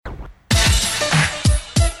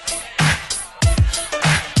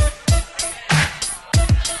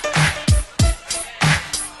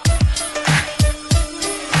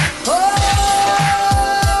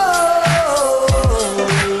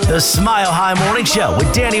The Smile High Morning Show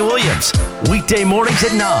with Danny Williams. Weekday mornings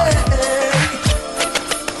at 9. Well,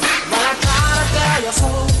 I try to tell you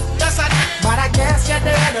so, but I guess you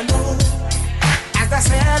didn't know. As they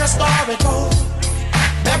said, the story goes,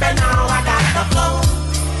 baby, now I got the flow.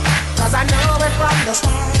 Cause I knew it from the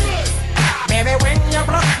start. Baby, when you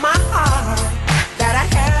broke my heart, that I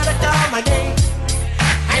had to come again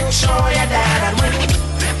and show you that I'd win.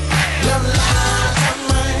 You lied to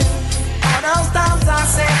me. All those times I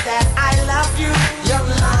said that I love you. You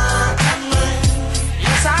lied to me.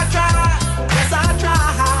 Yes, I tried. Yes, I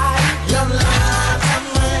tried. You lied to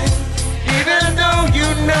me. Even though you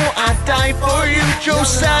know I die for you, Joe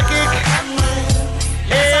Sakic.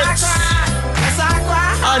 It's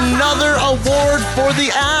another award for the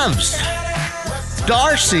Avs.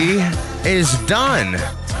 Darcy is done.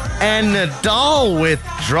 And Nadal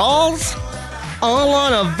withdrawals all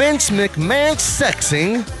on a Vince McMahon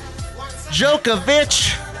sexing.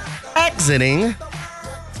 Djokovic exiting.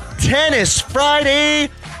 Tennis Friday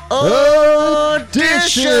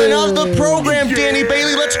edition of the program. Danny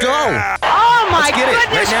Bailey, let's go. Oh my Let's get it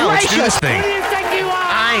goodness right now. Let's do gracious. this thing. Who do you think you are?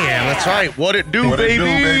 I am. That's right. What it do, What it baby? do,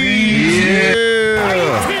 baby? Yeah. Are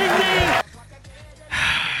you kidding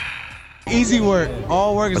me? Easy work.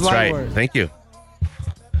 All work is That's light right. work. Thank you.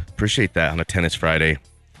 Appreciate that on a Tennis Friday.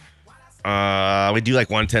 We do like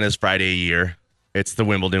one Tennis Friday a year. It's the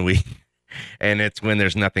Wimbledon week, and it's when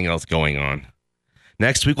there's nothing else going on.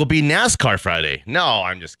 Next week will be NASCAR Friday. No,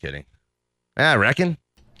 I'm just kidding. I reckon.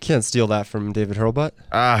 Can't steal that from David Hurlbutt.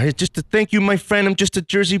 Just to thank you, my friend. I'm just a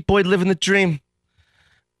Jersey boy living the dream.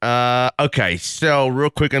 Okay, so real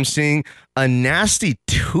quick, I'm seeing a nasty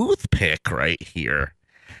toothpick right here.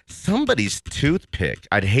 Somebody's toothpick.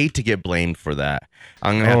 I'd hate to get blamed for that.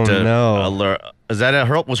 I'm gonna have to no. alert. Is that a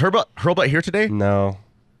was Hurlbutt here today? No.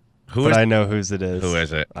 Who I know whose it is. Who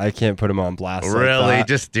is it? I can't put him on blast. like Really? that.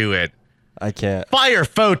 Just do it. I can't. Fire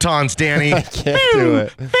photons, Danny. I can't do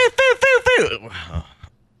it.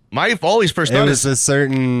 My always first It thought was is a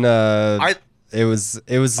certain. It was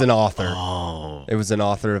an author. oh, It was an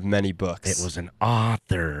author of many books. it was an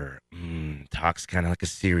author. Talks kind of like a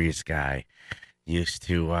serious guy. Used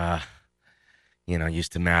to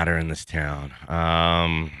matter in this town.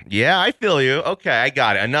 Yeah, I feel you. Okay, I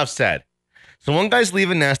got it. Enough said. So one guy's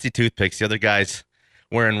leaving nasty toothpicks. The other guy's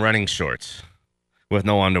wearing running shorts with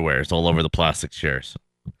no underwears all over the plastic chairs.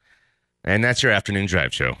 And that's your afternoon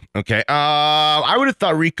drive show. Okay. I would have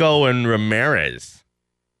thought Rico and Ramirez,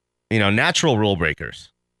 natural rule breakers.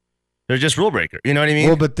 They're just rule breaker. You know what I mean?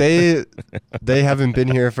 Well, but they haven't been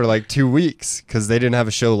here for like 2 weeks because they didn't have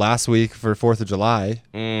a show last week for 4th of July.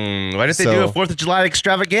 Why didn't they do a 4th of July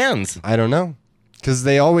extravaganza? I don't know. Because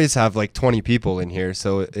they always have like 20 people in here,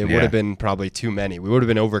 so it would Yeah. have been probably too many. We would have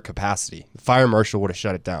been over capacity. The fire marshal would have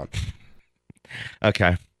shut it down.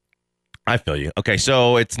 Okay. I feel you. Okay,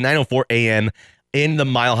 so it's 9:04 a.m. in the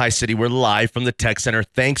Mile High City. We're live from the Tech Center.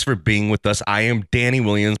 Thanks for being with us. I am Danny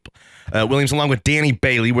Williams, along with Danny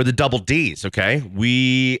Bailey. We're the Double Ds, okay?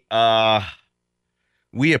 We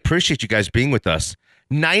appreciate you guys being with us.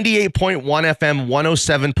 98.1 FM,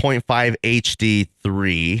 107.5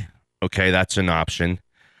 HD3. Okay, that's an option.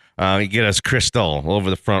 You get us Crystal over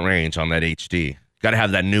the Front Range on that HD. Got to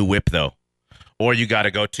have that new whip, though. Or you got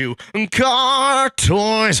to go to Car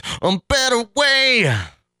Toys, a better way.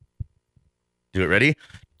 Do it ready?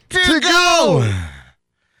 To go!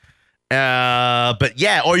 But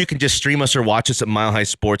yeah, or you can just stream us or watch us at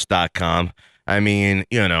milehighsports.com. I mean,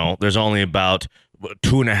 there's only about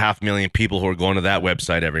 2.5 million people who are going to that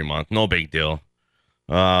website every month. No big deal.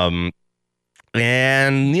 And,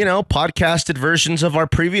 podcasted versions of our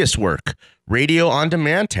previous work. Radio on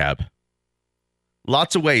demand tab.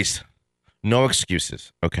 Lots of ways. No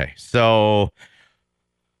excuses. Okay, so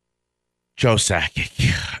Joe Sakic.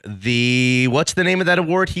 What's the name of that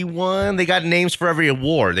award he won? They got names for every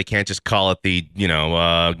award. They can't just call it the,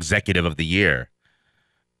 executive of the year.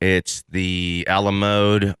 It's the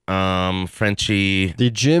Alamode, Frenchie. The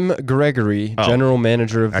Jim Gregory General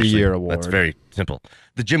Manager of the Year Award. That's very simple.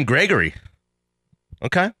 The Jim Gregory.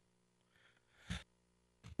 Okay.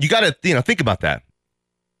 You got to, think about that.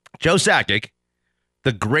 Joe Sakic,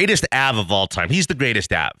 the greatest Av of all time. He's the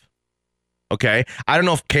greatest Av. Okay? I don't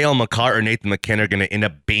know if Cale McCart or Nathan McKinnon are going to end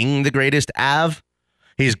up being the greatest Av.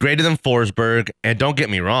 He's greater than Forsberg. And don't get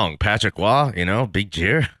me wrong, Patrick Waugh, big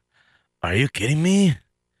cheer. Are you kidding me?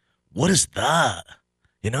 What is that?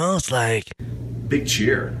 It's like... Big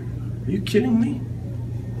cheer. Are you kidding me?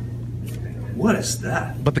 What is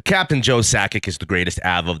that? But the captain, Joe Sakic, is the greatest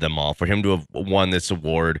Av of them all. For him to have won this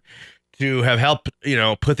award, to have helped,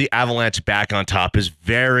 put the Avalanche back on top is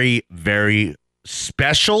very, very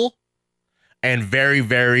special. and very,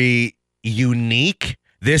 very unique.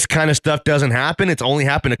 This kind of stuff doesn't happen. It's only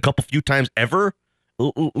happened a few times ever,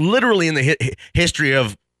 literally in the history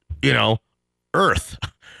of, Earth,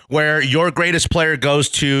 where your greatest player goes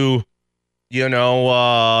to,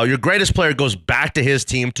 your greatest player goes back to his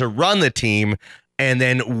team to run the team and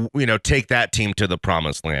then, take that team to the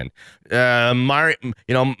promised land. Mario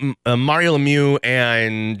Lemieux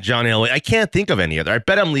and John Elway. I can't think of any other. I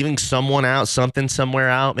bet I'm leaving someone out, something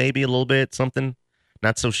somewhere out, maybe a little bit, something.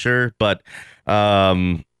 Not so sure, but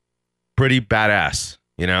pretty badass,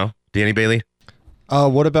 Danny Bailey?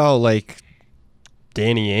 What about, like,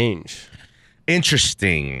 Danny Ainge?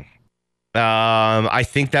 Interesting. I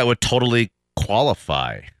think that would totally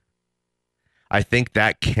qualify. I think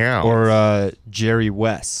that counts. Or Jerry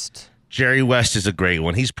West. Jerry West is a great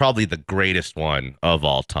one. He's probably the greatest one of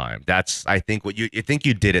all time. That's, I think,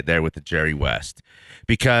 you did it there with the Jerry West,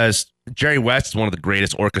 because Jerry West is one of the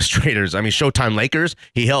greatest orchestrators. I mean, Showtime Lakers,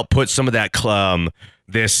 he helped put some of that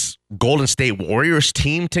this Golden State Warriors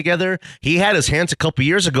team together. He had his hands a couple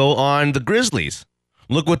years ago on the Grizzlies.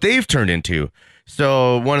 Look what they've turned into.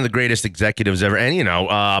 So one of the greatest executives ever. And,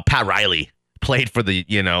 Pat Riley played for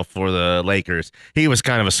the Lakers. He was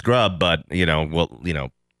kind of a scrub, but,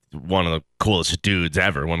 one of the coolest dudes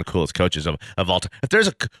ever, one of the coolest coaches of all time.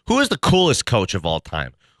 Who is the coolest coach of all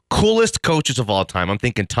time? Coolest coaches of all time. I'm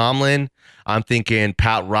thinking Tomlin. I'm thinking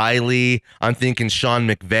Pat Riley. I'm thinking Sean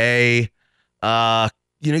McVay.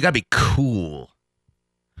 You gotta be cool.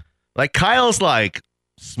 Like, Kyle's like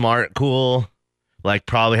smart, cool. Like,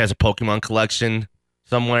 probably has a Pokemon collection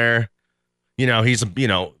somewhere. He's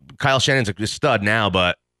Kyle Shannon's a stud now,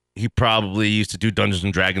 but he probably used to do Dungeons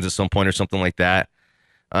and Dragons at some point or something like that.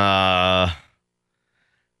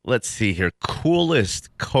 Let's see here.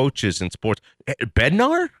 Coolest coaches in sports.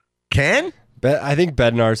 Bednar? Ken? I think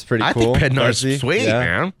Bednar's pretty cool. I think Bednar's sweet, yeah.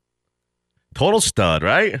 man. Total stud,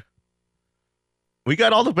 right? We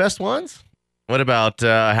got all the best ones. What about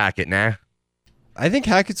Hackett? Nah. I think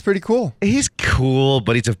Hackett's pretty cool. He's cool,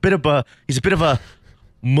 but he's a bit of a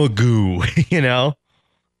magoo,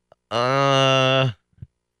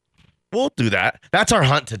 We'll do that. That's our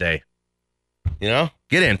hunt today.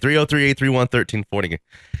 Get in 303-831-1340.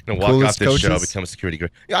 Gonna walk Coolest off this coaches? show, become a security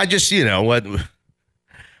guard. Yeah, I just what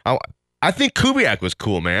I think Kubiak was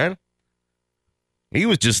cool, man. He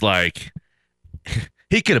was just like,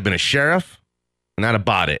 he could have been a sheriff, and I'd have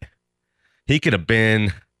bought it. He could have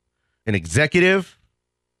been an executive.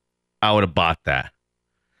 I would have bought that.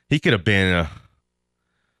 He could have been a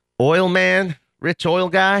oil man, rich oil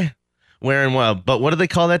guy, wearing but what do they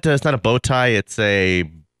call that? It's not a bow tie. It's a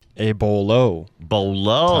bolo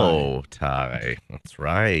tie. That's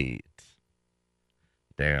right.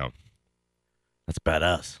 Damn. That's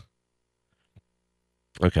badass.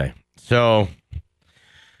 Okay. So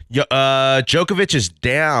Djokovic is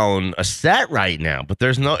down a set right now, but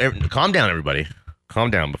there's calm down, everybody.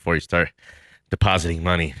 Calm down before you start depositing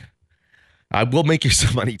money. I will make you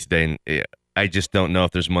some money today, and I just don't know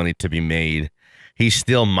if there's money to be made. He's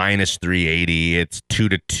still minus 380. It's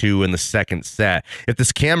 2-2 in the second set. If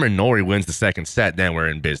this Cameron Norrie wins the second set, then we're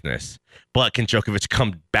in business. But can Djokovic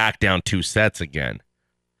come back down 2 sets again?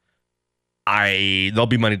 There'll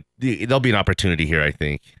be money. There'll be an opportunity here, I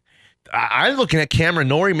think. I'm looking at Cameron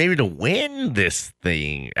Norrie maybe to win this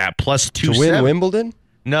thing at plus 270. To win Wimbledon?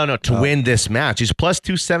 No, to win this match. He's plus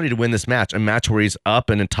 270 to win this match, a match where he's up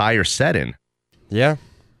an entire set in. Yeah.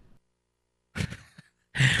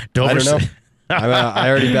 Dover I don't know. I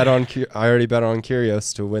already bet on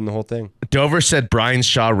Kyrgios to win the whole thing. Dover said Brian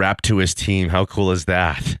Shaw rapped to his team. How cool is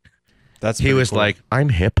that? He was cool. like, I'm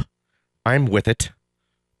hip. I'm with it.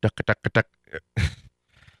 Duck, duck, duck.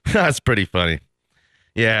 That's pretty funny.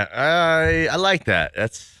 Yeah, I like that.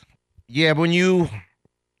 But when you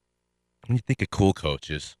think of cool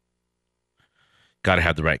coaches, got to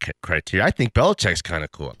have the right criteria. I think Belichick's kind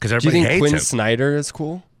of cool because everybody hates him. Do you think Quinn Snyder is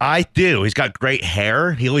cool? I do. He's got great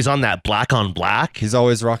hair. He's always on that black on black. He's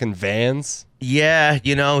always rocking Vans. Yeah,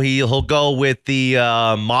 he'll go with the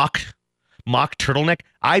mock turtleneck.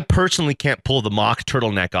 I personally can't pull the mock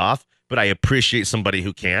turtleneck off, but I appreciate somebody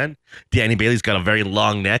who can. Danny Bailey's got a very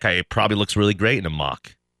long neck. It probably looks really great in a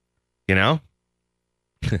mock. I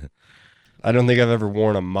don't think I've ever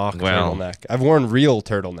worn a mock turtleneck. I've worn real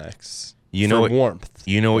turtlenecks. For warmth.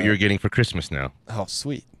 You know what you're getting for Christmas now. Oh,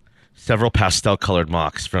 sweet. Several pastel-colored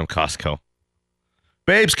mocks from Costco.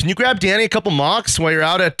 Babes, can you grab Danny a couple mocks while you're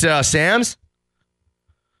out at Sam's?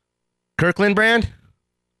 Kirkland brand?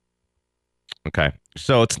 Okay.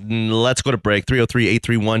 So let's go to break.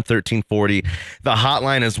 303-831-1340. The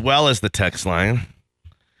hotline as well as the text line.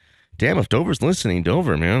 Damn, if Dover's listening,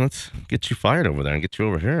 Dover, man, let's get you fired over there and get you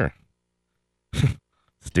over here.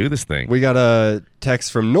 Let's do this thing. We got a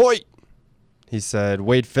text from Noit. He said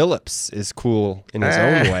Wade Phillips is cool in his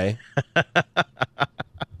own way.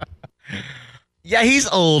 Yeah, he's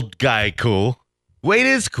old guy cool. Wade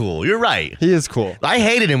is cool. You're right. He is cool. I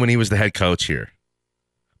hated him when he was the head coach here.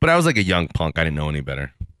 But I was like a young punk. I didn't know any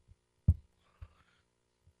better.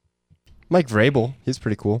 Mike Vrabel, he's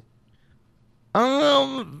pretty cool.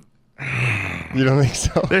 Um, You don't think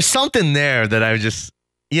so? There's something there that I just,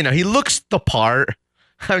 he looks the part.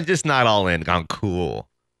 I'm just not all in. I'm cool.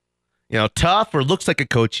 Tough or looks like a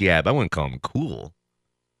coach. Yeah, but I wouldn't call him cool.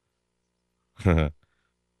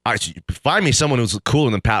 Find me someone who's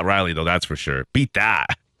cooler than Pat Riley, though. That's for sure. Beat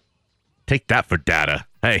that. Take that for data.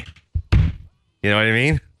 Hey, you know what I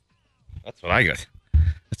mean? That's what I got.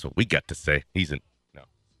 That's what we got to say. No.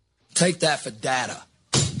 Take that for data.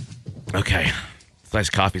 Okay. This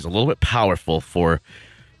iced coffee is a little bit powerful for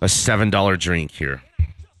a $7 drink here.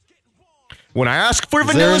 When I ask for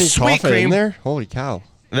vanilla sweet cream, in there? Holy cow!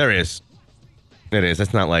 There is. It is.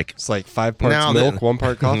 It's not like it's like 5 parts milk, 1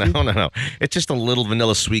 part coffee. No. It's just a little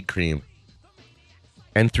vanilla sweet cream,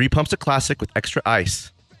 and 3 pumps of classic with extra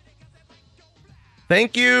ice.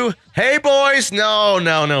 Thank you. Hey, boys.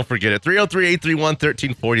 No. Forget it.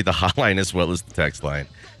 303-831-1340, the hotline as well as the text line.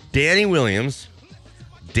 Danny Williams,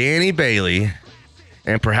 Danny Bailey,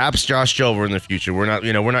 and perhaps Josh Jover in the future. We're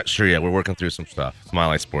not sure yet. We're working through some stuff. Smile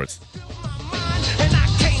Life Sports.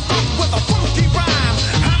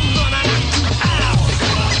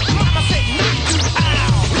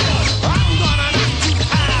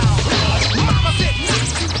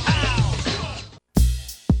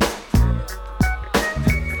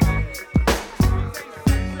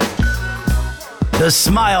 The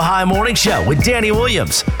Smile High Morning Show with Danny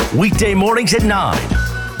Williams. Weekday mornings at 9.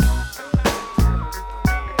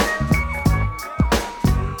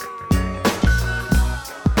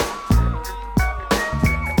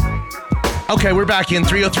 Okay, we're back in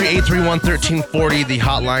 303-831-1340, the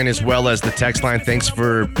hotline as well as the text line. Thanks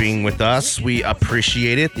for being with us. We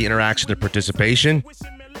appreciate it, the interaction, the participation.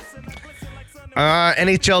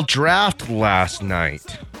 NHL draft last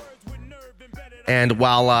night. And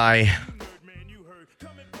while I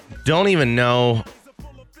don't even know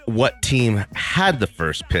what team had the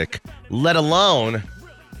first pick, let alone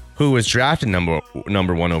who was drafted number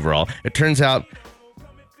 1 overall, it turns out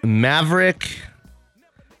Maverick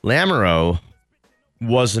Lamoureux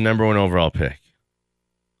was the number 1 overall pick.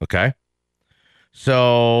 Okay?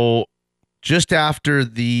 So just after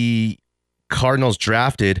the Cardinals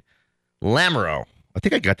drafted Lamoureux, I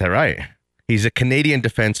think I got that right. He's a Canadian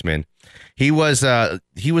defenseman. He was the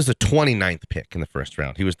 29th pick in the first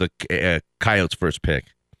round. He was the Coyotes' first pick.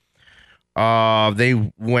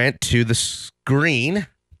 They went to the screen,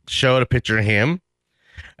 showed a picture of him,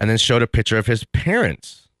 and then showed a picture of his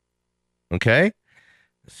parents. Okay?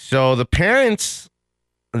 So the parents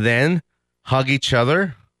then hug each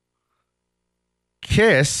other,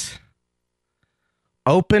 kiss,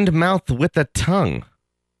 opened mouth with a tongue.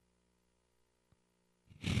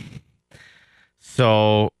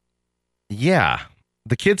 So, yeah,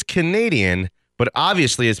 the kid's Canadian, but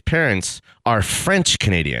obviously his parents are French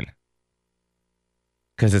Canadian.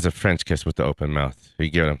 Because it's a French kiss with the open mouth. You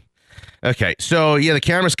get him. Okay, so yeah, the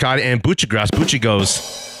camera's caught it, and Bucci goes,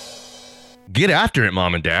 "Get after it,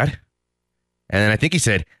 Mom and Dad." And then I think he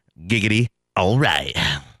said, "Giggity, all right."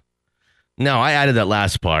 No, I added that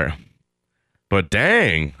last part. But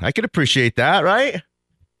dang, I could appreciate that, right?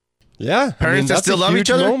 Yeah, Parents that that's still a love huge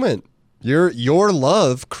each other? Moment. Your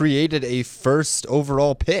love created a first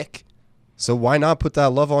overall pick, so why not put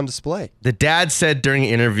that love on display? The dad said during an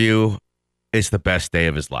interview, it's the best day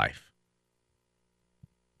of his life.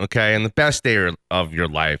 Okay, and the best day of your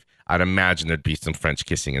life, I'd imagine there'd be some French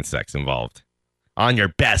kissing and sex involved on your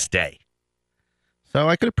best day. So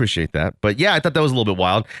I could appreciate that. But yeah, I thought that was a little bit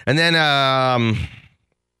wild. And then,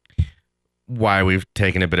 why we've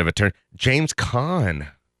taken a bit of a turn, James Caan.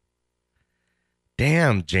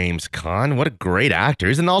 Damn, James Caan. What a great actor.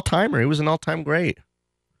 He's an all-timer. He was an all-time great.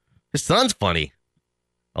 His son's funny.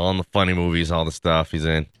 All in the funny movies, all the stuff he's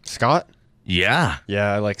in. Scott? Yeah.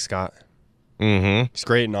 Yeah, I like Scott. Mm-hmm. He's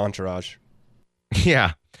great in Entourage.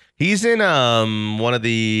 Yeah. He's in one of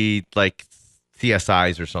the like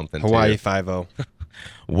CSIs or something. Hawaii too. Five-0.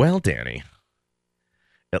 Well, Danny,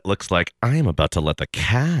 it looks like I am about to let the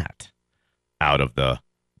cat out of the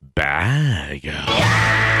bag.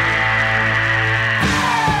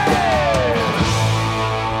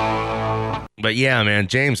 But yeah, man,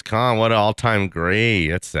 James Caan, what an all-time great.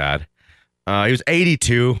 That's sad. He was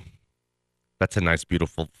 82. That's a nice,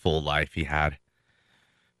 beautiful, full life he had.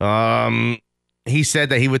 He said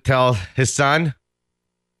that he would tell his son,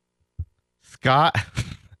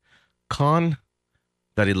 Caan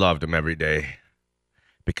that he loved him every day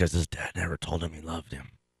because his dad never told him he loved him.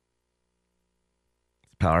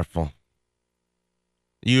 It's powerful.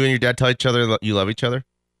 You and your dad tell each other you love each other?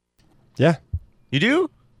 Yeah, You do?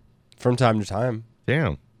 from time to time.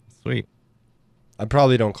 Damn. Sweet. I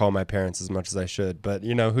probably don't call my parents as much as I should, but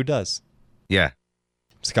who does? Yeah.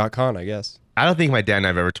 Scott Caan, I guess. I don't think my dad and I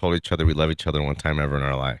have ever told each other we love each other one time ever in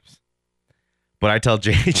our lives. But I tell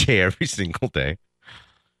JJ every single day.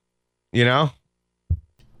 You know?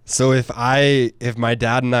 So if my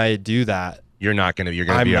dad and I do that, You're gonna be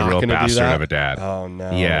I'm a not real gonna do bastard that? of a dad. Oh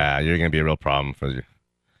no. Yeah, you're gonna be a real problem for you.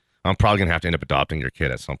 I'm probably gonna have to end up adopting your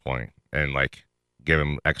kid at some point and like give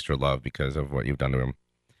him extra love because of what you've done to him.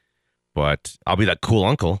 But I'll be that cool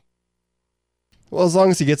uncle. Well, as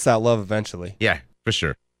long as he gets that love eventually. Yeah, for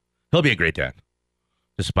sure. He'll be a great dad.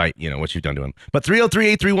 Despite, what you've done to him. But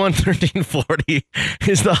 303-831-1340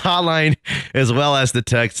 is the hotline as well as the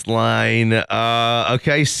text line.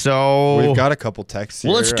 Okay, so We've got a couple texts here.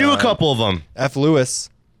 well, let's do a couple of them. F. Lewis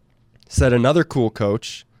said another cool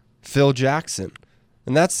coach, Phil Jackson.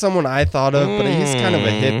 And that's someone I thought of, but he's kind of a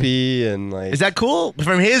hippie and like. Is that cool?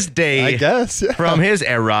 From his day. I guess, yeah. From his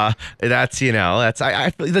era. That's, I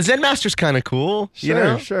the Zen Master's kind of cool.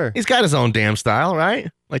 Sure, sure. He's got his own damn style, right?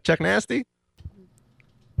 Like Chuck Nasty.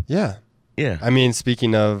 Yeah. Yeah. I mean,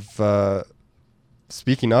 speaking of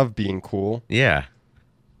being cool, Yeah.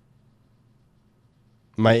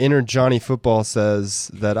 my inner Johnny Football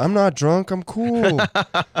says that I'm not drunk, I'm cool.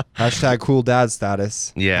 Hashtag cool dad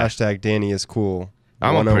status. Yeah. Hashtag Danny is cool.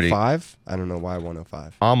 I'm a 105? I don't know why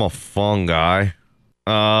 105. I'm a fun guy.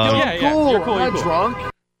 You're cool. You're drunk.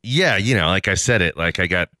 Yeah, like I said it. Like I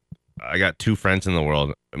got two friends in the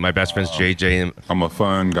world. My best friend's JJ, and I'm a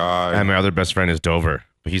fun guy. my other best friend is Dover,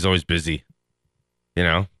 but he's always busy.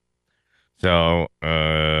 So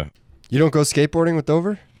You don't go skateboarding with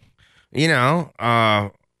Dover?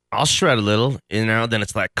 I'll shred a little, then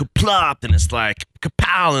it's like kaplop, then it's like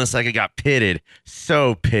kapow, and it's like I got pitted.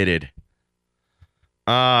 So pitted.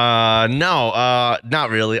 No, not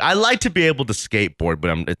really. I like to be able to skateboard, but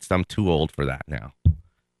I'm too old for that now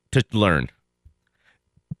to learn.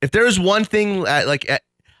 If there was one thing,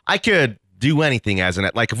 I could do anything as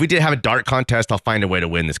if we did have a dart contest, I'll find a way to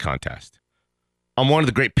win this contest. I'm one of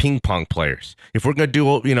the great ping pong players. If we're gonna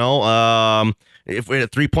do, if we're at a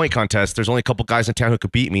 3-point contest, there's only a couple guys in town who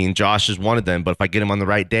could beat me, and Josh is one of them. But if I get him on the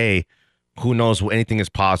right day, who knows? Anything is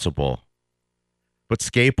possible. But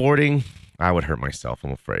skateboarding, I would hurt myself,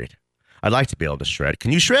 I'm afraid. I'd like to be able to shred.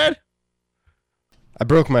 Can you shred? I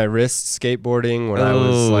broke my wrist skateboarding when I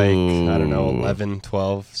was 11,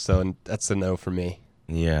 12. So that's a no for me.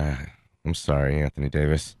 Yeah. I'm sorry, Anthony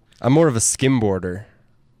Davis. I'm more of a skimboarder.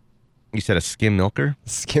 You said a skim milker?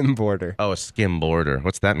 Skimboarder. Oh, a skim boarder.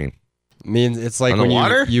 What's that mean? Means it's like On the when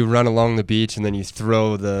water? you run along the beach and then you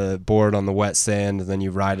throw the board on the wet sand and then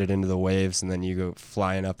you ride it into the waves and then you go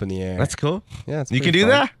flying up in the air. That's cool. Yeah, it's You can pretty do fun.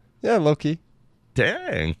 that? Yeah, low key.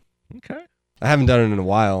 Dang. Okay. I haven't done it in a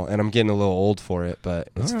while and I'm getting a little old for it, but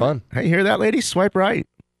it's All right. fun. Hey, you hear that, lady? Swipe right.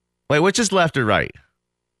 Wait, which is left or right?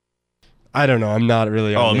 I don't know. I'm not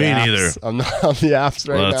really on Oh, the me apps. neither. I'm not on the apps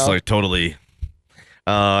right Well, now. it's like totally.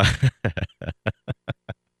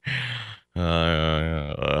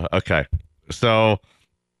 Okay. So,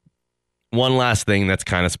 one last thing that's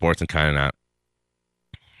kind of sports and kind of not.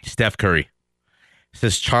 Steph Curry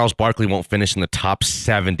says Charles Barkley won't finish in the top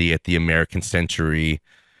 70 at the American Century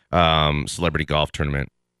Celebrity Golf Tournament,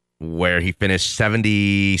 where he finished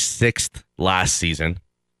 76th last season.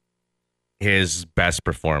 His best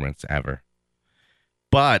performance ever.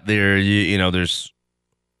 But there's,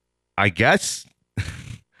 I guess,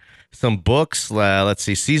 some books. Let's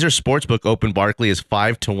see. Caesar Sportsbook opened Barkley as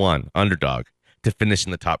 5-1 underdog to finish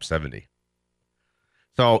in the top 70.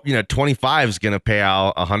 So, 25 is going to pay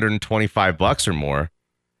out $125 or more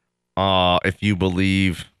if you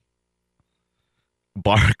believe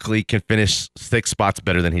Barkley can finish 6 spots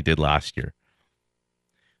better than he did last year.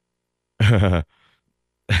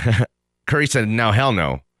 Curry said, no, hell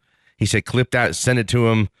no. He said, clip that, send it to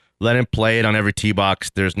him, let him play it on every tee box.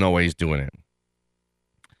 There's no way he's doing it.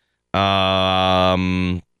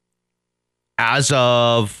 As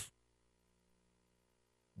of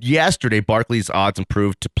yesterday, Barkley's odds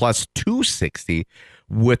improved to plus 260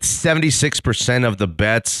 with 76% of the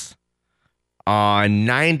bets on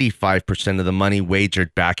 95% of the money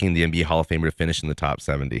wagered backing the NBA Hall of Famer to finish in the top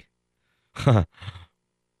 70.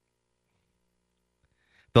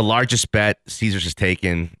 The largest bet Caesars has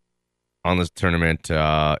taken on this tournament,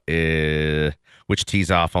 which tees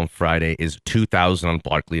off on Friday, is $2,000 on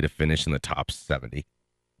Barkley to finish in the top 70.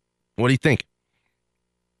 What do you think?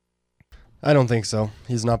 I don't think so.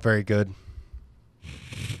 He's not very good.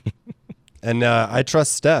 And I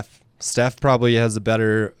trust Steph. Steph probably has a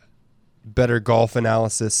better golf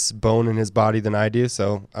analysis bone in his body than I do,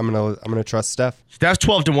 so I'm gonna trust Steph. Steph's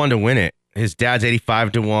 12-1 to win it. His dad's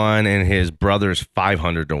 85-1, and his brother's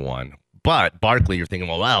 500-1. But Barkley, you're thinking,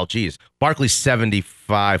 well, geez, Barkley's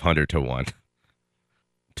 7,500-1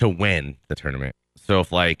 to win the tournament. So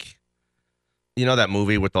if like, you know that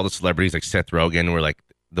movie with all the celebrities like Seth Rogen, where like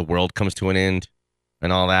the world comes to an end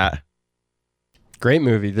and all that. Great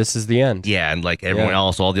movie. This is the end. Yeah, and like everyone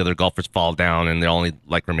else, all the other golfers fall down, and the only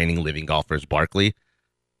like remaining living golfer is Barkley.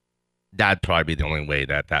 That'd probably be the only way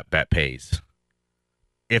that bet pays.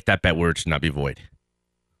 If that bet were to not be void.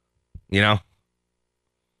 You know?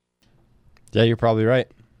 Yeah, you're probably right.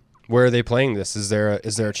 Where are they playing this? Is there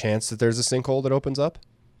a chance that there's a sinkhole that opens up?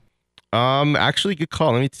 Actually, good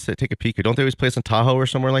call. Let me take a peek here. Don't they always play in Tahoe or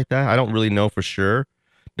somewhere like that? I don't really know for sure.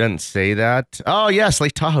 Doesn't say that. Oh, yes,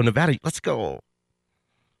 Lake Tahoe, Nevada. Let's go.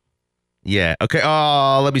 Yeah. Okay.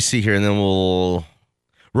 Oh, let me see here, and then we'll.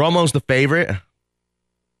 Romo's the favorite.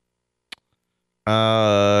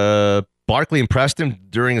 Barkley impressed him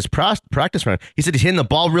during his practice round. He said he's hitting the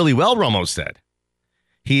ball really well. Romo said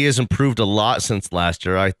he has improved a lot since last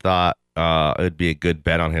year. I thought it'd be a good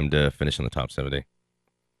bet on him to finish in the top 70.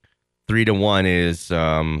 3-1 is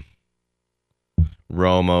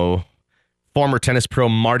Romo. Former tennis pro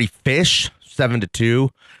Marty Fish, 7-2,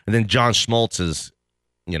 and then John Schmaltz is,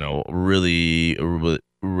 really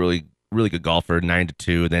good golfer,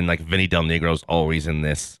 9-2. Then like Vinny Del Negro's always in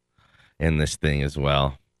this thing as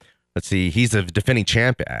well. Let's see, he's a defending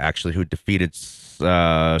champ actually who defeated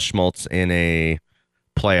Schmaltz in a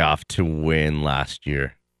playoff to win last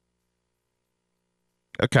year.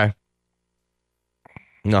 Okay.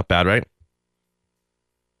 Not bad, right?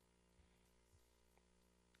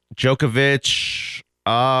 Djokovic,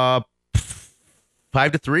 5-3.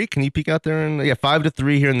 Can you peek out there?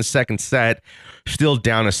 5-3 here in the second set. Still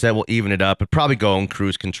down a set. We'll even it up, but probably go on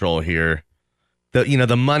cruise control here.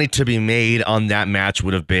 The money to be made on that match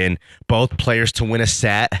would have been both players to win a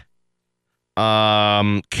set.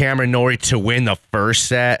 Cameron Norrie to win the first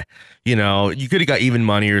set. You could have got even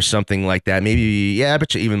money or something like that. Maybe, I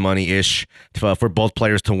bet you even money-ish for both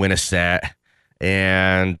players to win a set.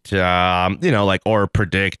 And, or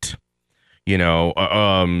predict, I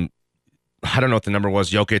don't know what the number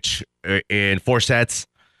was. Jokic in 4 sets.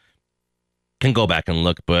 Can go back and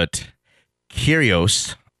look, but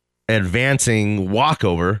Kyrgios advancing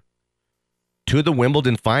walkover to the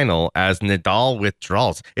Wimbledon final as Nadal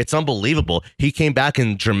withdraws. It's unbelievable. He came back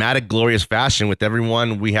in dramatic, glorious fashion with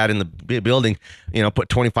everyone we had in the building, put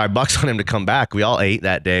 $25 on him to come back. We all ate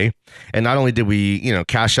that day. And not only did we,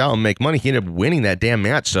 cash out and make money, he ended up winning that damn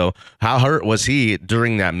match. So how hurt was he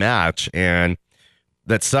during that match? And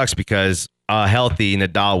that sucks because a healthy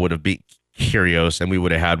Nadal would have beat Kyrgios, and we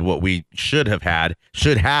would have had what we should have,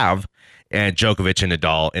 and Djokovic and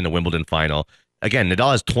Nadal in the Wimbledon final. Again,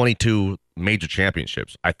 Nadal has 22 major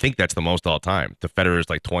championships. I think that's the most all time. The Federer's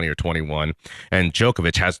like 20 or 21, and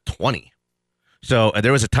Djokovic has 20. So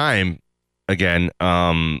there was a time, again,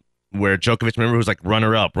 where Djokovic, remember, was like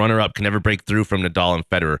runner-up, can never break through from Nadal and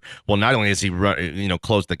Federer. Well, not only has he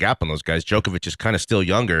closed the gap on those guys, Djokovic is kind of still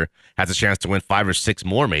younger, has a chance to win 5 or 6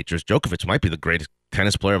 more majors. Djokovic might be the greatest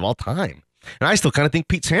tennis player of all time. And I still kind of think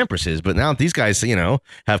Pete Sampras is, but now these guys,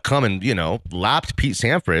 have come and, lapped Pete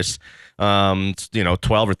Sampras,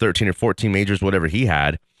 12 or 13 or 14 majors, whatever he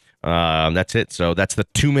had. That's it. So that's the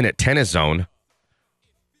 2-minute tennis zone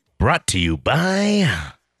brought to you by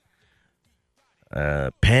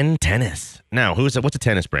Penn Tennis. Now, what's a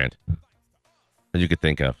tennis brand that you could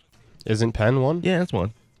think of? Isn't Penn one? Yeah, that's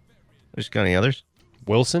one. There's got any others?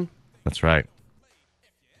 Wilson? That's right.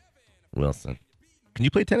 Wilson. Can you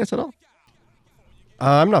play tennis at all?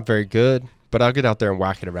 I'm not very good, but I'll get out there and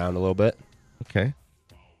whack it around a little bit. Okay.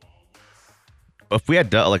 If we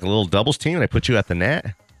had like a little doubles team and I put you at the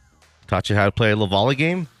net, taught you how to play a little volley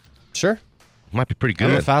game, sure. Might be pretty good.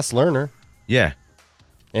 I'm a fast learner. Yeah.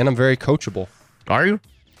 And I'm very coachable. Are you?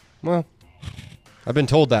 Well, I've been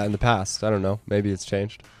told that in the past. I don't know. Maybe it's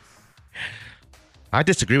changed. I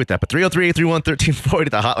disagree with that, but 303-831-1340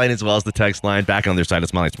 the hotline as well as the text line. Back on the other side of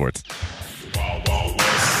Smiley Sports.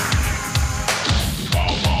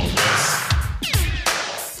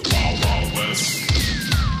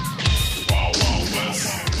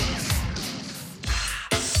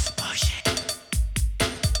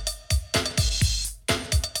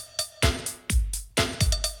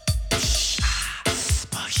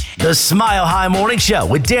 The Smile High Morning Show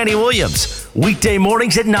with Danny Williams. Weekday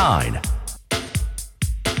mornings at 9.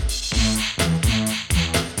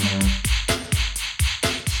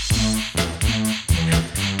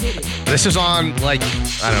 This is on, like,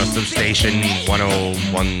 I don't know, some station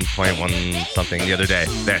 101.1 something the other day.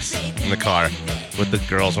 This, in the car, with the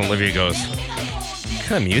girls. And Olivia goes, what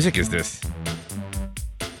kind of music is this?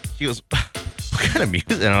 She goes, what kind of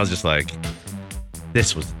music? And I was just like,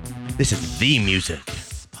 this is the music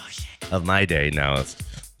of my day. Now it's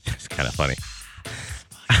kind of funny.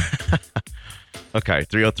 Okay,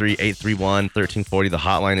 303-831-1340, the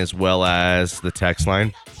hotline as well as the text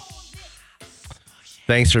line.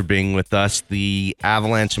 Thanks for being with us. The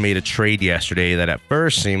Avalanche made a trade yesterday that at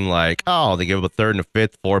first seemed like, oh, they gave up a third and a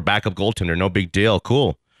fifth for backup goaltender. No big deal.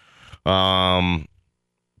 Cool. But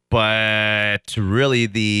really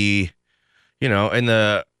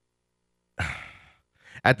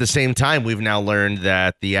at the same time, we've now learned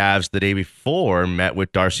that the Avs the day before met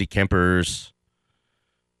with Darcy Kuemper's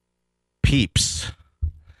peeps,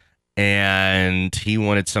 and he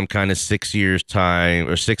wanted some kind of 6 years time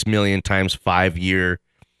or $6 million times 5 year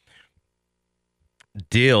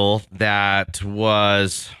deal that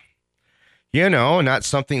was, not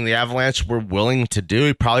something the Avalanche were willing to do.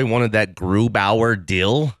 He probably wanted that Grubauer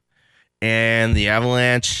deal, and the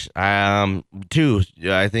Avalanche, I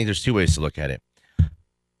think there's two ways to look at it.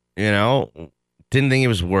 Didn't think it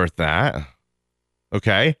was worth that.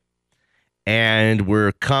 Okay. And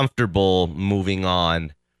we're comfortable moving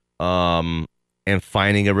on and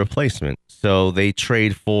finding a replacement. So they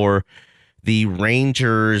trade for the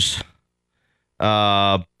Rangers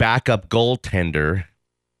backup goaltender.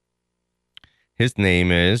 His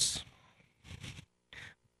name is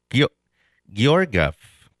Georgiev.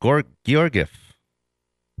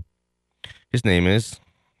 His name is,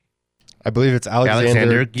 I believe it's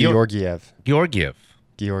Alexander Georgiev. Georgiev.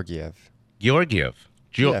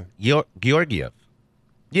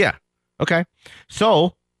 Yeah. Okay.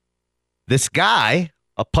 So this guy,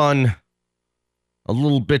 upon a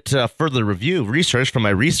little bit further research from my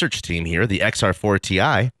research team here, the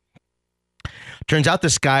XR4TI, turns out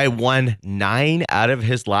this guy won 9 out of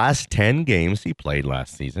his last 10 games he played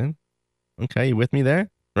last season. Okay, you with me there?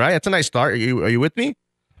 Right? That's a nice start. Are you with me?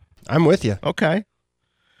 I'm with you. Okay.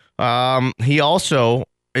 He also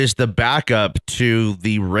is the backup to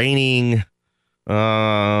the reigning,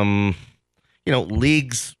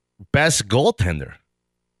 league's best goaltender.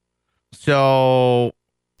 So,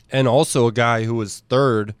 and also a guy who was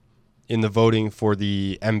third in the voting for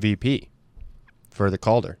the MVP for the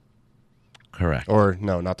Calder. Correct. Or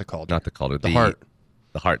no, not the Calder. Not the Calder. The Hart.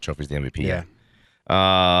 The Hart Trophy is the MVP. Yeah.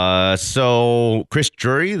 So Chris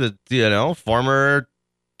Drury, the former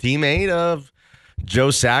teammate of Joe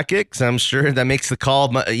Sakic, I'm sure that makes the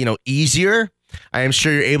call easier. I am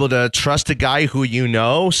sure you're able to trust a guy who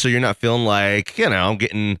so you're not feeling like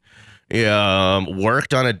getting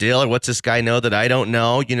worked on a deal, or what's this guy know that I don't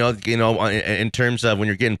know. In terms of when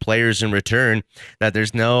you're getting players in return, that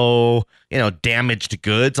there's no damaged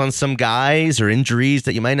goods on some guys or injuries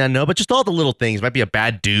that you might not know, but just all the little things. Might be a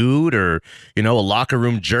bad dude or a locker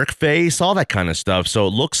room jerk face, all that kind of stuff. So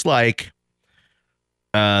it looks like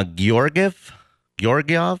Georgiev,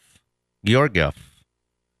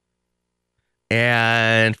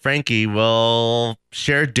 and Frankie will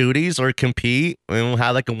share duties or compete, and we'll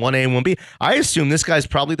have like a 1A and 1B. I assume this guy's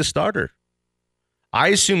probably the starter. I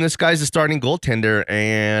assume this guy's the starting goaltender,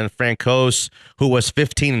 and Francos, who was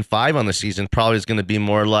 15-5 on the season, probably is going to be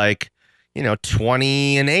more like,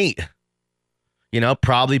 20-8.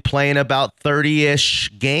 Probably playing about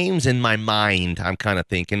 30-ish games in my mind. I'm kind of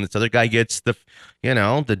thinking this other guy gets the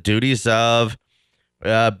duties of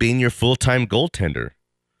being your full-time goaltender.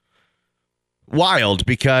 Wild,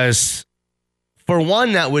 because for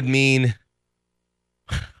one, that would mean,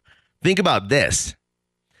 think about this.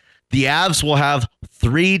 The Avs will have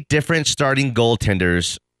 3 different starting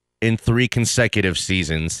goaltenders in 3 consecutive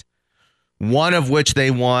seasons, one of which they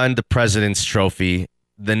won the President's Trophy.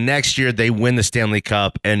 The next year they win the Stanley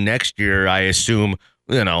Cup, and next year I assume,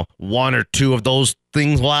 1 or 2 of those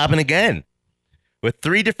things will happen again with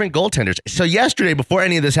 3 different goaltenders. So yesterday, before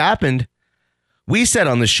any of this happened, we said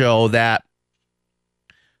on the show that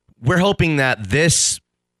we're hoping that this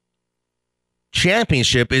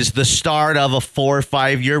championship is the start of a 4 or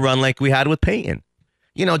 5 year run like we had with Peyton.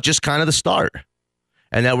 Just kind of the start.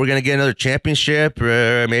 And that we're going to get another championship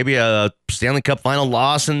or maybe a Stanley Cup final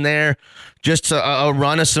loss in there. Just a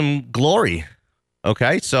run of some glory.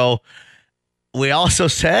 Okay, so we also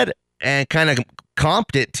said and kind of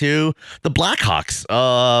comped it to the Blackhawks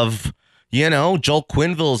of, Joel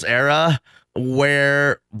Quenneville's era,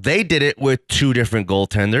 where they did it with 2 different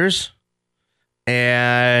goaltenders,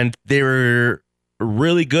 and they were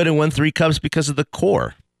really good and won 3 cups because of the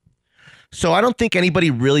core. So I don't think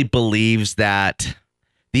anybody really believes that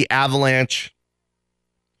the Avalanche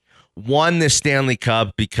won this Stanley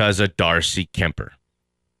Cup because of Darcy Kuemper.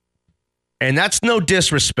 And that's no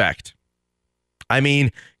disrespect. I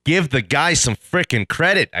mean, give the guy some freaking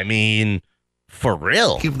credit. I mean, for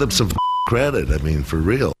real. Give them some credit. I mean, for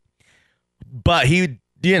real. But they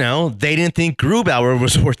didn't think Grubauer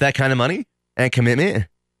was worth that kind of money and commitment.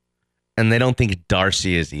 And they don't think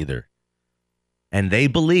Darcy is either. And they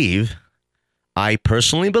believe, I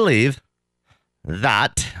personally believe,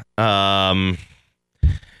 that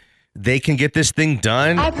they can get this thing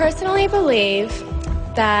done. I personally believe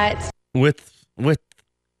that with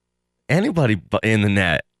anybody in the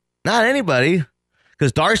net. Not anybody.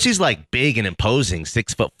 Because Darcy's like big and imposing,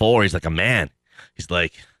 6'4". He's like a man. He's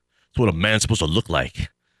like, that's what a man's supposed to look like.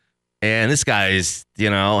 And this guy is,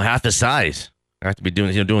 half his size. I have to be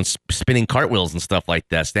doing spinning cartwheels and stuff like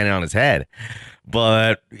that, standing on his head.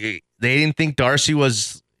 But they didn't think Darcy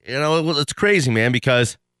was, it's crazy, man,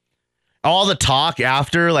 because all the talk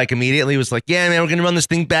after, like, immediately was like, yeah, man, we're going to run this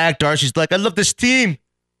thing back. Darcy's like, I love this team.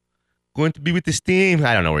 Going to be with this team.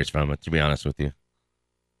 I don't know where he's from, to be honest with you.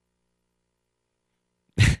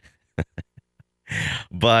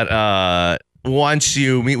 But once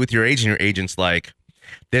you meet with your agent's like,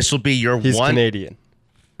 this will be your He's one. Canadian.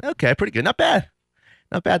 Okay, pretty good. Not bad.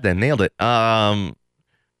 Not bad then. Nailed it.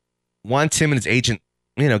 Once him and his agent,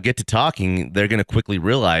 get to talking, they're going to quickly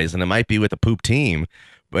realize, and it might be with a poop team,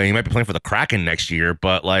 but he might be playing for the Kraken next year,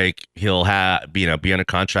 but like he'll be under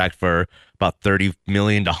contract for about $30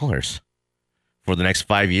 million for the next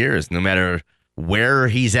 5 years, no matter where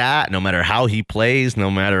he's at, no matter how he plays, no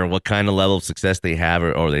matter what kind of level of success they have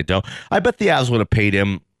or they don't. I bet the Avs would have paid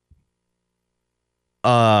him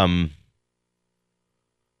that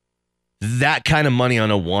kind of money on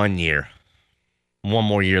a 1 year. One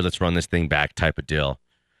more year, let's run this thing back type of deal.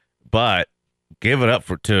 But give it up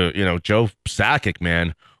to Joe Sakic,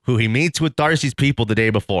 man, who he meets with Darcy's people the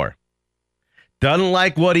day before. Doesn't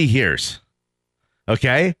like what he hears.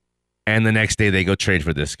 Okay? And the next day they go trade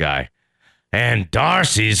for this guy. And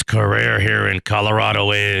Darcy's career here in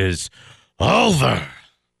Colorado is over.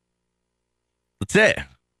 That's it.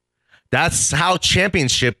 That's how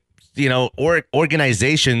championship,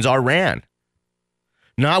 organizations are ran.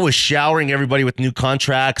 Not with showering everybody with new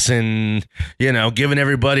contracts and, giving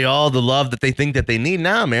everybody all the love that they think that they need.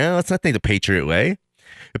 Nah, man, that's not the Patriot way.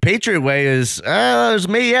 The Patriot way is,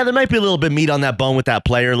 there might be a little bit of meat on that bone with that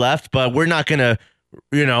player left, but we're not going to,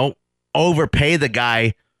 overpay the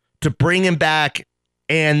guy to bring him back,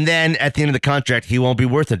 and then at the end of the contract, he won't be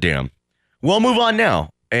worth a damn. We'll move on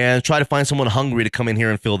now and try to find someone hungry to come in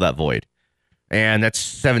here and fill that void. And that's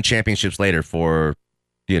 7 championships later for,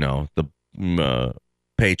 the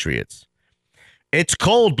Patriots. It's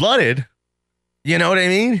cold-blooded. You know what I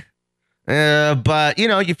mean? But,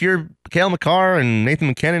 if you're Cale McCarr and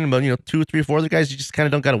Nathan McKinnon, but, 2 or 3 or 4 other guys, you just kind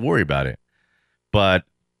of don't got to worry about it. But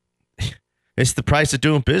it's the price of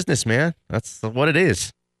doing business, man. That's what it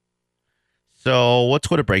is. So let's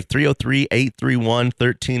go to break.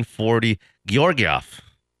 303-831-1340. Georgiev.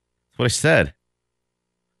 That's what I said.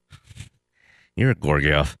 You're a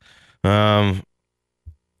Georgiev.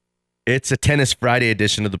 It's a Tennis Friday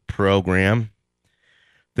edition of the program.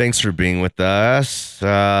 Thanks for being with us.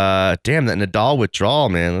 Damn, that Nadal withdrawal,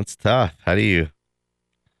 man. That's tough. How do you,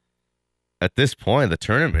 at this point of the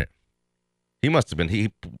tournament, he must have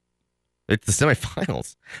been, it's the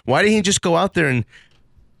semifinals. Why didn't he just go out there and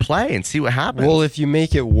play and see what happens? Well, if you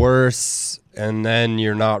make it worse and then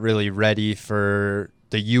you're not really ready for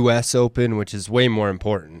the U.S. Open, which is way more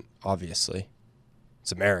important, obviously.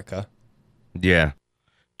 It's America. Yeah,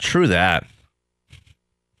 true that.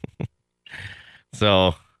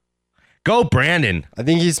 So, go Brandon. I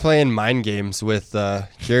think he's playing mind games with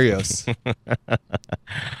Kyrgios.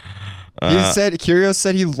 Kyrgios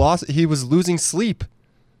said he was losing sleep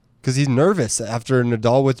because he's nervous after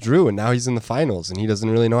Nadal withdrew, and now he's in the finals, and he doesn't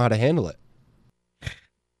really know how to handle it.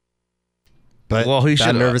 But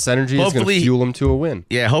that nervous energy is going to fuel him to a win.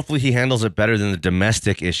 Yeah, hopefully he handles it better than the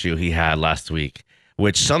domestic issue he had last week,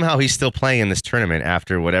 which somehow he's still playing in this tournament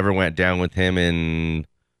after whatever went down with him and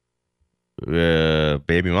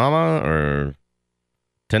baby mama or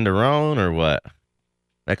tenderone or what?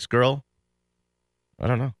 Ex-girl? I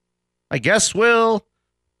don't know. I guess we'll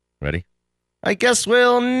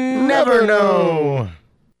never know.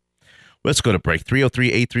 Let's go to break.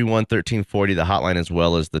 303-831-1340, the hotline as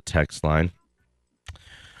well as the text line.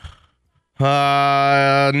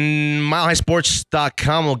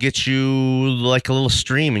 MileHighSports.com will get you like a little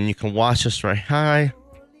stream and you can watch us right. Hi.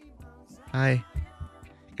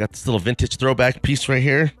 Got this little vintage throwback piece right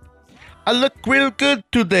here. I look real good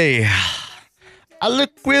today.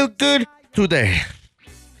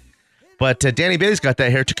 But Danny Bailey's got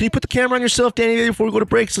that hair. Can you put the camera on yourself, Danny Bailey, before we go to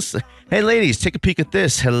breaks? Hey, ladies, take a peek at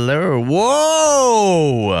this. Hello.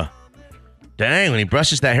 Whoa. Dang, when he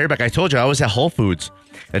brushes that hair back, I told you I was at Whole Foods.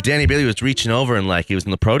 And Danny Bailey was reaching over and he was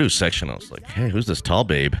in the produce section. I was like, hey, who's this tall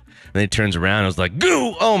babe? And then he turns around and I was like,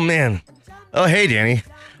 goo! Oh, man. Oh, hey, Danny.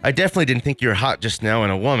 I definitely didn't think you were hot just now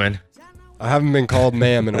in a woman. I haven't been called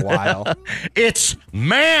ma'am in a while. It's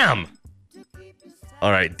ma'am! All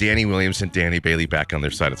right, Danny Williams and Danny Bailey back on their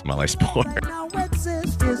side of Smile Life Sport.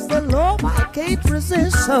 Is the love I can't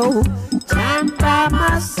resist, so stand by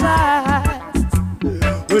my side.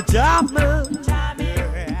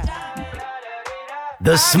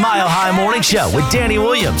 The Smile High Morning Show with Danny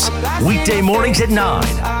Williams. Weekday mornings at 9.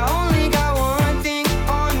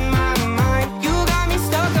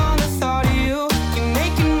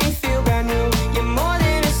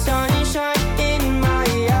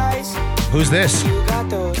 Who's this?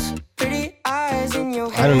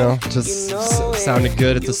 I don't know. Just sounded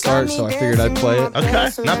good at the start, so I figured I'd play it. Okay,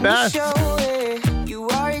 not bad.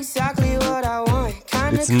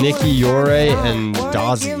 It's Nikki Yore and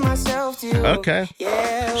Dazzy. Okay.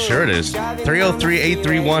 Sure it is.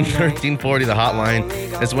 303-831-1340, the hotline,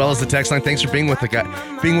 as well as the text line. Thanks for being with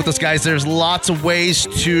us, guys. There's lots of ways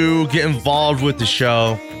to get involved with the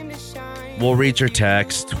show. We'll read your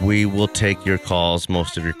text. We will take your calls,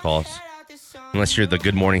 most of your calls. Unless you're the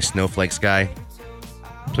Good Morning Snowflakes guy.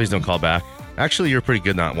 Please don't call back. Actually, you're pretty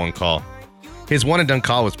good on one call. His one and done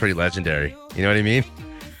call was pretty legendary. You know what I mean?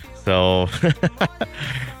 So, if you're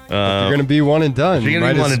going to be one and done. If you're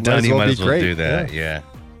going to be one and done, you might as well do that. Yeah.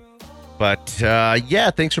 But,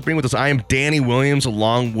 thanks for being with us. I am Danny Williams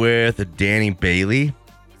along with Danny Bailey.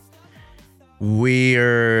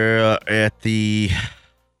 We're at the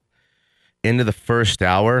end of the first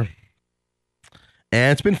hour.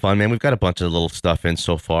 And it's been fun, man. We've got a bunch of little stuff in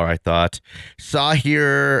so far, I thought. Saw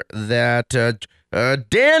here that,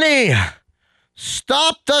 Danny,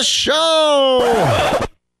 stop the show!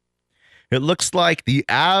 It looks like the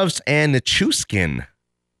Avs and Nichushkin. Did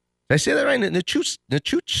I say that right?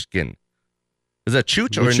 Nichushkin. Is that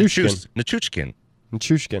Chooch or Nichushkin?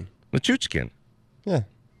 Nichushkin. Yeah.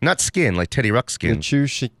 Not skin, like Teddy Ruxkin.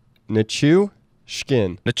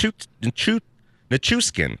 Nichushkin.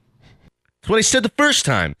 Nichushkin. That's what he said the first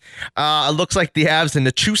time. It looks like the Avs and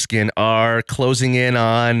Nichushkin are closing in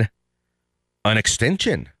on an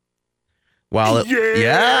extension. I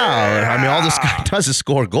mean, all this guy does is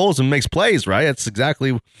score goals and makes plays, right? That's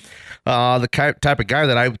exactly the type of guy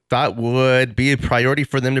that I thought would be a priority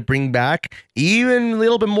for them to bring back, even a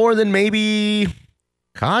little bit more than maybe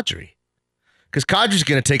Kadri. Because Kadri's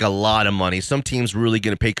going to take a lot of money. Some teams really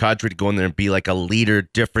going to pay Kadri to go in there and be like a leader,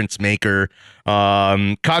 difference maker.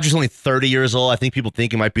 Kadri's only 30 years old. I think people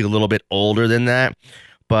think he might be a little bit older than that.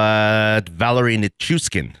 But Valeri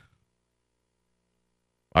Nichushkin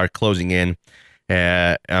are closing in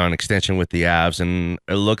on an extension with the Avs. And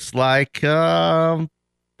it looks like all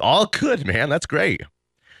good, man. That's great.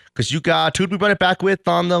 Because you got, who'd we run it back with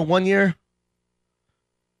on the 1 year?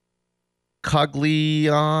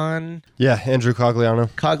 Cogliano. Yeah, Andrew Cogliano.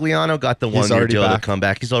 Cogliano got the 1 year deal to come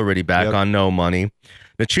back. He's already back on no money.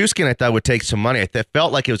 Nichushkin, I thought, would take some money. I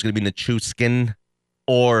felt like it was going to be Nichushkin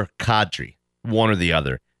or Kadri, one or the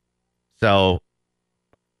other. So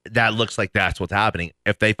that looks like that's what's happening.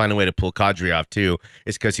 If they find a way to pull Kadri off too,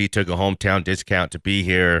 it's because he took a hometown discount to be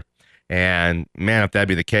here. And man, if that'd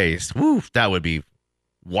be the case, that would be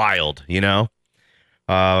wild, you know?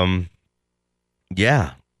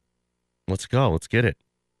 Yeah. Let's go. Let's get it.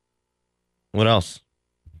 What else?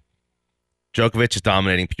 Djokovic is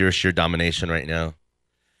dominating, pure sheer domination right now.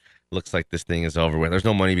 Looks like this thing is over with. There's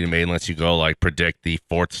no money being made unless you go predict the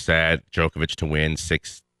fourth set, Djokovic to win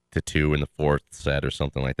 6-2 in the fourth set or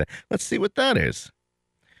something like that. Let's see what that is.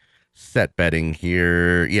 Set betting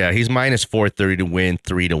here. Yeah, he's minus 430 to win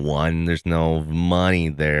 3-1. There's no money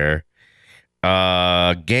there.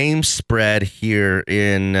 Game spread here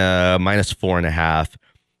in minus 4.5.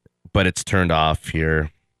 But it's turned off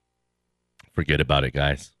here. Forget about it,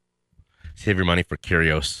 guys. Save your money for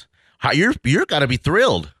Kyrgios. You're got to be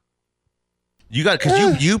thrilled.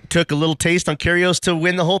 Because you took a little taste on Kyrgios to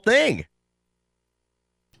win the whole thing.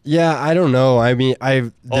 Yeah, I don't know. I mean,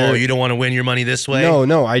 you don't want to win your money this way?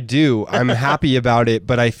 No, I do. I'm happy about it,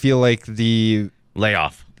 but I feel like the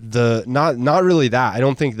layoff. Not really that. I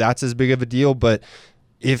don't think that's as big of a deal. But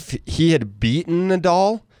if he had beaten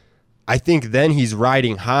Nadal, I think then he's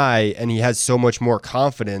riding high and he has so much more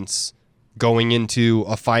confidence going into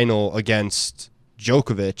a final against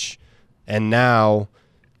Djokovic. And now,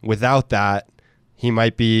 without that, he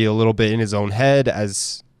might be a little bit in his own head,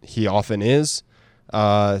 as he often is.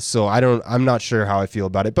 So I'm not sure how I feel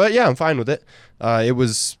about it, but yeah, I'm fine with it. It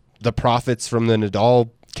was the profits from the Nadal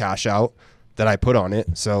cash out that I put on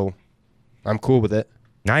it, so I'm cool with it.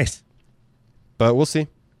 Nice. But we'll see.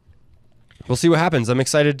 We'll see what happens. I'm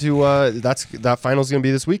excited to. That final's going to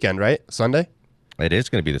be this weekend, right? Sunday. It is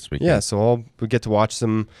going to be this weekend. Yeah, so we get to watch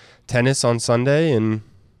some tennis on Sunday and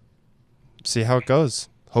see how it goes.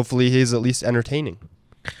 Hopefully, he's at least entertaining.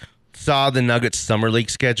 Saw the Nuggets Summer League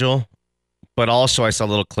schedule, but also I saw a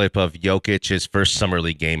little clip of Jokic's first Summer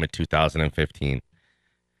League game in 2015.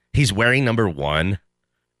 He's wearing number 1,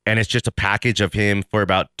 and it's just a package of him for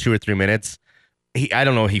about 2 or 3 minutes. I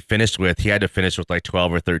don't know what he finished with. He had to finish with like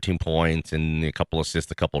 12 or 13 points and a couple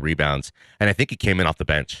assists, a couple rebounds. And I think he came in off the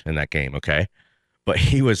bench in that game, okay? But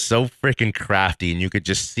he was so freaking crafty, and you could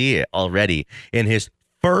just see it already in his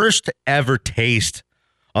first ever taste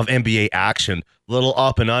of NBA action. Little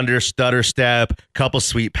up and under, stutter step, couple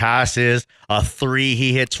sweet passes, a 3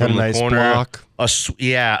 he hits from the corner. Block.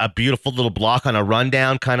 A beautiful little block on a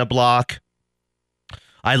rundown kind of block.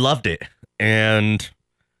 I loved it. And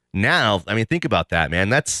now, I mean, think about that, man.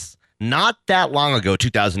 That's not that long ago,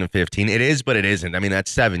 2015. It is, but it isn't. I mean,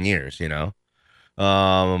 that's 7 years, you know?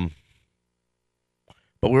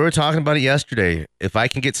 But we were talking about it yesterday. If I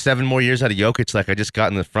can get 7 more years out of Jokic like I just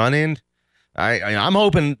got in the front end, I'm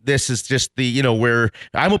hoping this is just the, you know, where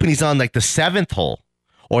I'm hoping he's on like the 7th hole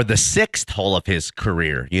or the 6th hole of his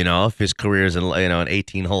career, you know, if his career is, an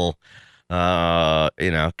 18 hole, kind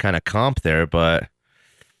of comp there. But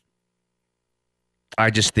I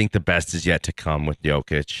just think the best is yet to come with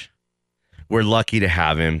Jokic. We're lucky to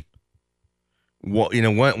have him. Well, you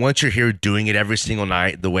know, once you're here doing it every single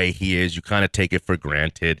night the way he is, you kind of take it for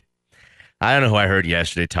granted. I don't know who I heard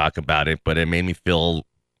yesterday talk about it, but it made me feel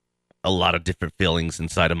a lot of different feelings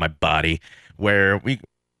inside of my body, where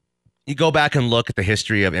you go back and look at the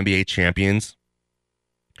history of NBA champions.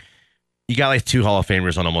 You got like 2 Hall of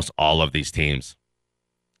Famers on almost all of these teams.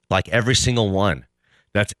 Like every single one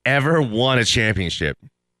that's ever won a championship,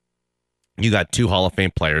 you got 2 Hall of Fame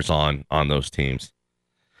players on those teams.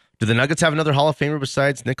 Do the Nuggets have another Hall of Famer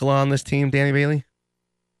besides Nikola on this team, Danny Bailey?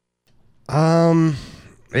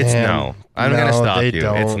 It's no. I'm going to stop you.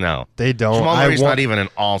 Don't. It's no. They don't. Jamal Murray's not even an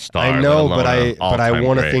all-star. I know, but I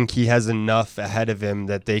want to think he has enough ahead of him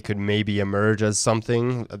that they could maybe emerge as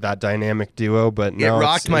something, that dynamic duo. But no, it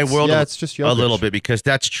rocked my world it's just a little bit, because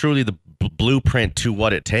that's truly the blueprint to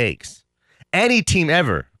what it takes. Any team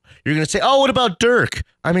ever. You're going to say, oh, what about Dirk?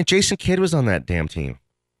 I mean, Jason Kidd was on that damn team.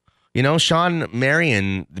 You know, Sean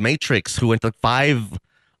Marion, the Matrix, who went to 5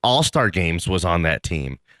 all-star games, was on that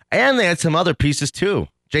team. And they had some other pieces, too.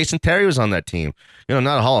 Jason Terry was on that team. You know,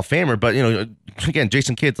 not a Hall of Famer, but, you know, again,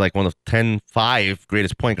 Jason Kidd's like one of the 5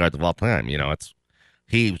 greatest point guards of all time. You know,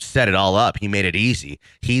 he set it all up. He made it easy.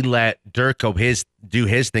 He let Dirk do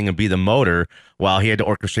his thing and be the motor while he had to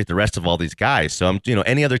orchestrate the rest of all these guys. So, you know,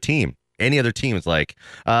 any other team is like,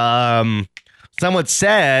 someone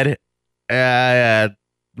said,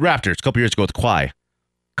 Raptors a couple years ago with Kawhi.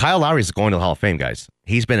 Kyle Lowry is going to the Hall of Fame, guys.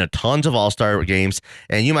 He's been in tons of All-Star games,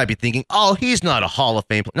 and you might be thinking, oh, he's not a Hall of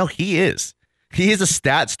Fame player. No, he is. He is a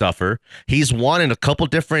stat stuffer. He's won in a couple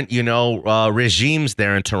different, regimes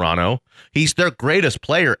there in Toronto. He's their greatest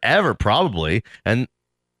player ever, probably. And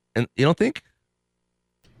you don't think?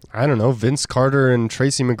 I don't know. Vince Carter and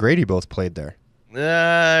Tracy McGrady both played there.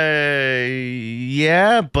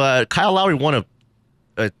 Yeah, but Kyle Lowry won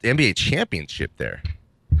a NBA championship there.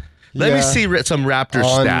 Let me see some Raptors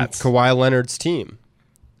stats. Kawhi Leonard's team.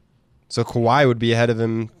 So Kawhi would be ahead of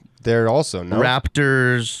him there also, no?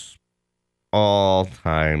 Raptors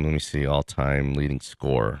all-time, let me see, all-time leading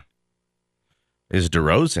scorer is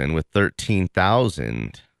DeRozan with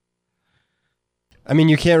 13,000. I mean,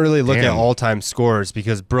 you can't really look at all-time scores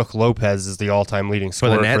because Brook Lopez is the all-time leading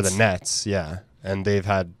scorer for the Nets. Yeah, and they've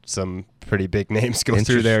had some pretty big names go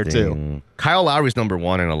through there too. Kyle Lowry's number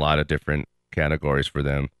 1 in a lot of different categories for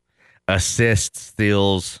them. Assists,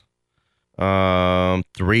 steals,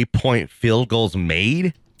 3-point field goals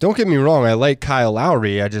made. Don't get me wrong, I like Kyle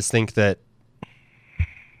Lowry. I just think that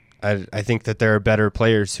I think that there are better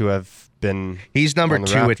players who have been. He's number 2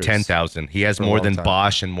 Raptors at 10,000. He has more than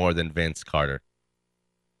Bosch and more than Vince Carter.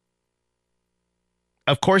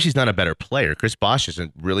 Of course, he's not a better player. Chris Bosh is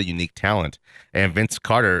a really unique talent, and Vince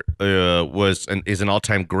Carter is an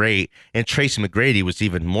all-time great. And Tracy McGrady was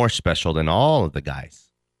even more special than all of the guys.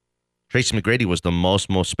 Tracy McGrady was the most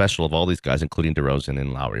special of all these guys, including DeRozan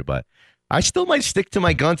and Lowry. But I still might stick to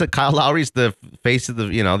my guns that Kyle Lowry's the face of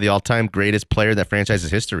the all-time greatest player in that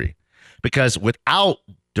franchise's history. Because without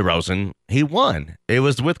DeRozan, he won. It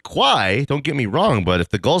was with Kawhi. Don't get me wrong, but if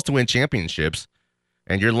the goal is to win championships,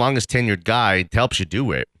 and your longest tenured guy helps you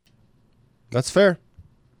do it. That's fair.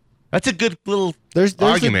 That's a good little there's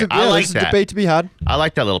argument. I like that. There's a debate to be had. I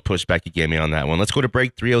like that little pushback you gave me on that one. Let's go to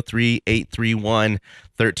break. 303-831-1340.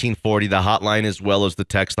 The hotline as well as the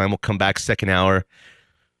text line. We'll come back second hour.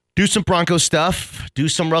 Do some Broncos stuff. Do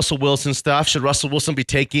some Russell Wilson stuff. Should Russell Wilson be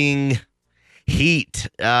taking heat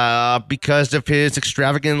because of his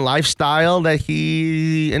extravagant lifestyle that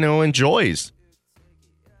he enjoys?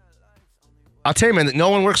 I'll tell you, man, that no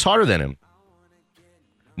one works harder than him.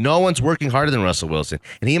 No one's working harder than Russell Wilson.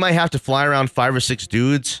 And he might have to fly around 5 or 6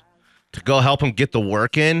 dudes to go help him get the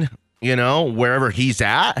work in, wherever he's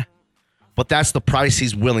at. But that's the price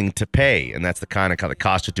he's willing to pay. And that's the kind of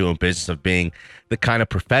cost of doing business, of being the kind of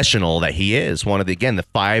professional that he is. One of the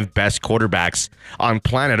 5 best quarterbacks on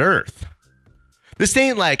planet Earth. This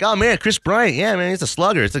ain't like, oh man, Chris Bryant, yeah, man, he's a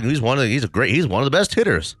slugger. It's like he's one of the best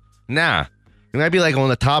hitters. Nah. He might be like one of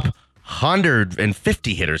the top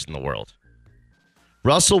 150 hitters in the world.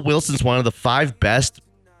 Russell Wilson's one of the 5 best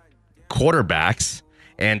quarterbacks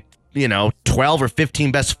and, 12 or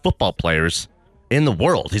 15 best football players in the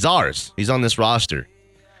world. He's ours. He's on this roster.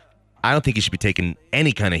 I don't think he should be taking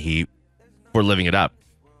any kind of heat for living it up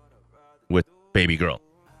with baby girl,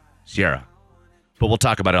 Sierra. But we'll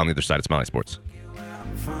talk about it on the other side of Smiley Sports.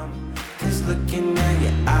 Cause looking at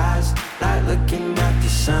your eyes, like looking at the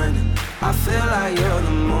sun. I feel like you're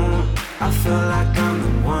the moon, I feel like I'm the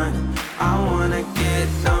one. I wanna get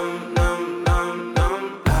down.